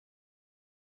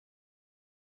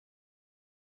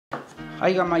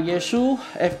I got my Yaesu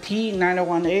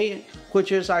FT-991A,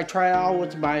 which is I try out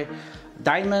with my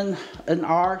Diamond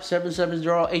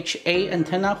NR770HA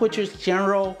antenna, which is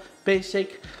general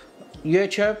basic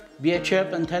UHF,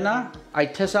 VHF antenna. I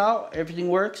test out, everything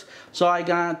works. So I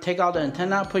gonna take out the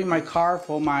antenna, put in my car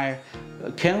for my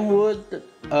Kenwood,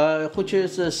 which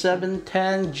is a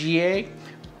 710GA.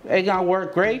 It gonna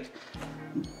work great.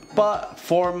 But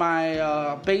for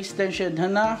my base station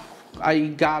antenna, I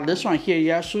got this one here,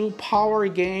 Yaesu Power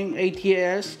Gain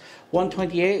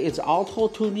ATS-120A. It's auto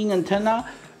tuning antenna.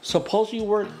 Supposedly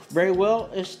work very well.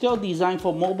 It's still designed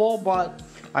for mobile, but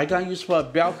I got use for a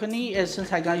balcony. And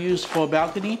since I got use for a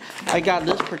balcony, I got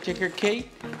this particular kit,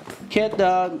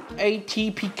 the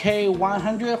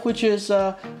ATBK-100, which is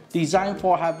designed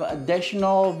for have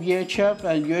additional VHF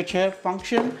and UHF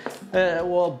function. It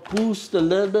will boost a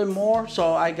little bit more,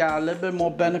 so I got a little bit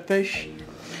more benefit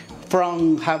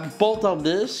from have both of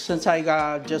this, since I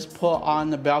got just put on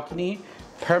the balcony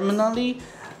permanently.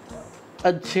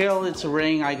 Until it's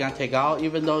rain, I can take out.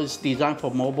 Even though it's designed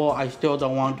for mobile, I still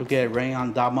don't want to get rain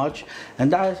on that much,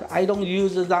 and that I don't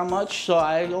use it that much, so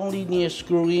I only need to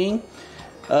screw in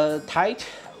tight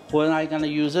when I gonna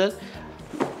use it.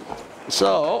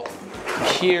 So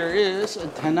here is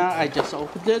antenna. I just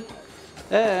opened it,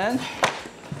 and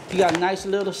you got a nice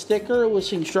little sticker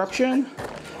with instruction.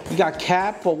 You got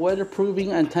cap for weatherproofing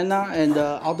antenna and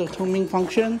the auto tuning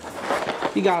function.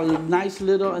 You got a nice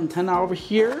little antenna over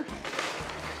here.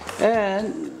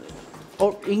 And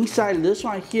inside this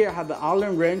one here, I have the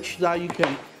Allen wrench that you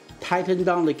can tighten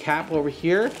down the cap over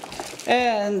here.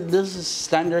 And this is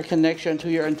standard connection to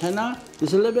your antenna.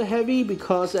 It's a little bit heavy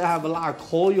because I have a lot of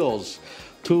coils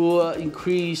to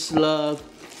increase the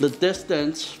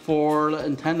distance for the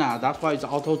antenna. That's why it's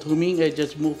auto tuning. It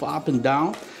just move up and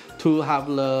down to have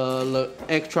the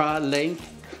extra length,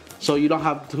 so you don't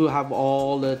have to have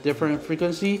all the different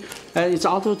frequency. And it's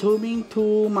auto tuning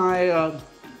to my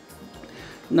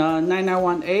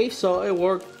 991A, so it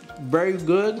worked very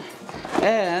good.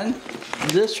 And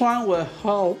this one will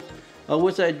help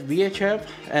with a VHF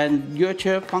and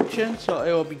UHF function, so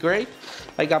it will be great.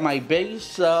 I got my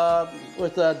base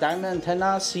with a diamond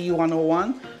antenna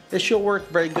C101. It should work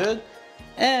very good.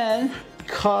 And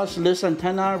because this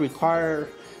antenna requires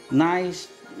nice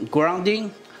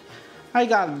grounding, I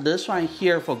got this one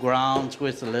here for grounds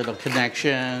with a little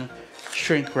connection,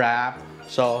 shrink wrap,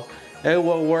 so it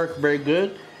will work very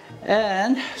good.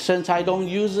 And since I don't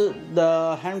use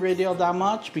the hand radio that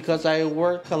much because I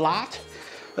work a lot,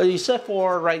 except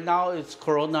for right now it's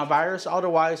coronavirus,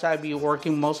 otherwise I'd be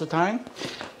working most of the time.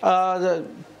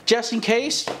 Just in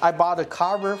case, I bought a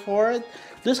cover for it.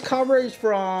 This cover is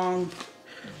from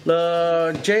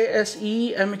the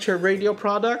JSE amateur radio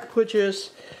product, which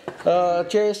is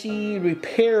JSE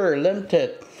Repair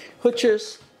Limited, which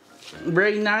is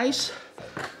very nice.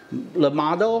 The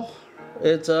model,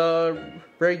 it's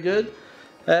very good,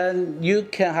 and you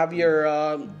can have your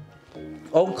own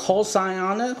call sign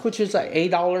on it, which is like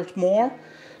 $8 more.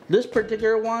 This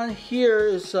particular one here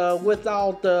is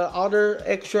without the other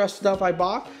extra stuff I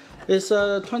bought. It's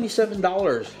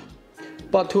 $27.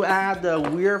 But to add the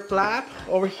rear flap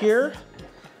over here,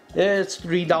 it's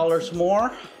 $3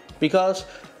 more, because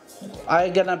I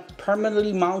gonna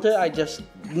permanently mount it. I just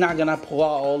not gonna pull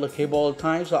out all the cable all the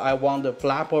time, so I want the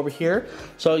flap over here.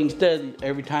 So instead,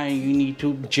 every time you need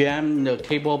to jam the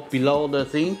cable below the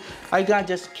thing, I gotta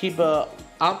just keep it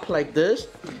up like this.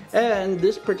 And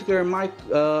this particular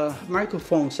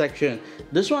microphone section,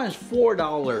 this one is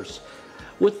 $4.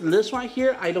 With this one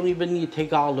here, I don't even need to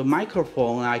take out the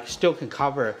microphone. I still can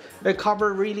cover. It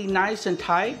covers really nice and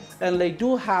tight, and they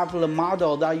do have the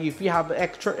model that if you have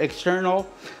extra external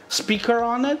speaker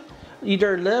on it,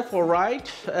 either left or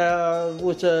right,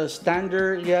 with a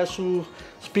standard Yaesu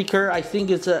speaker, I think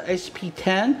it's a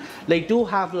SP10. They do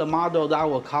have the model that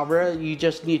will cover it. You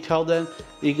just need to tell them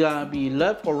you're gonna be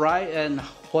left or right and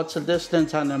what's the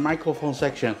distance on the microphone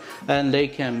section, and they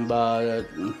can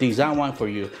design one for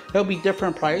you. It'll be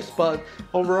different price, but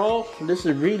overall this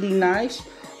is really nice.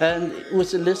 And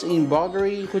with this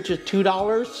embroidery, which is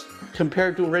 $2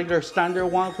 compared to regular standard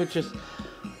one, which is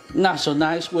not so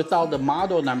nice. Without the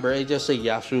model number, it just say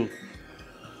Yaesu.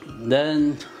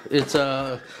 Then it's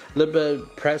a little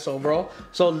bit press overall.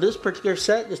 So this particular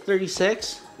set is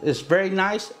 $36. It's very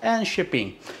nice, and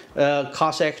shipping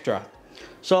costs extra.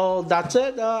 So that's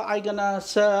it. I'm gonna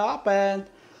set it up and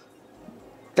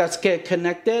let's get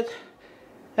connected,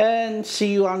 and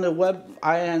see you on the web.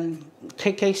 I am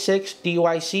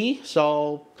KK6DYC,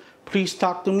 so please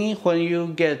talk to me when you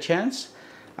get a chance.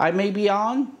 I may be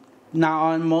on, not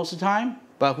on most of the time,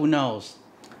 but who knows.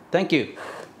 Thank you.